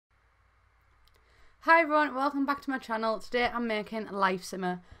Hi everyone, welcome back to my channel. Today I'm making a life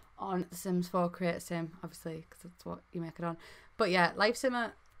simmer on Sims 4 Create Sim, obviously, because that's what you make it on. But yeah, life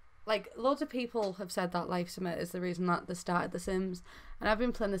simmer, like loads of people have said that life simmer is the reason that they started The Sims. And I've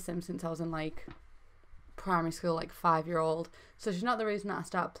been playing The Sims since I was in like primary school, like 5-year-old. So she's not the reason that I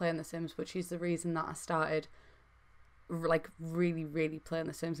started playing The Sims, but she's the reason that I started like really playing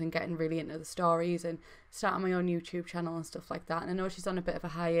The Sims and getting really into the stories and starting my own YouTube channel and stuff like that. And I know she's on a bit of a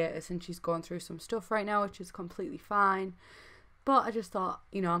hiatus and she's going through some stuff right now, which is completely fine, but I just thought,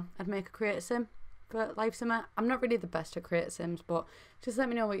 you know, I'd make a create sim for life simmer. I'm not really the best at create sims, but just let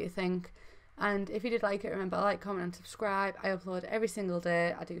me know what you think. And if you did like it, remember, like, comment and subscribe. I upload every single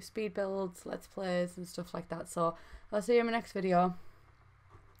day. I do speed builds, let's plays and stuff like that. So I'll see you in my next video.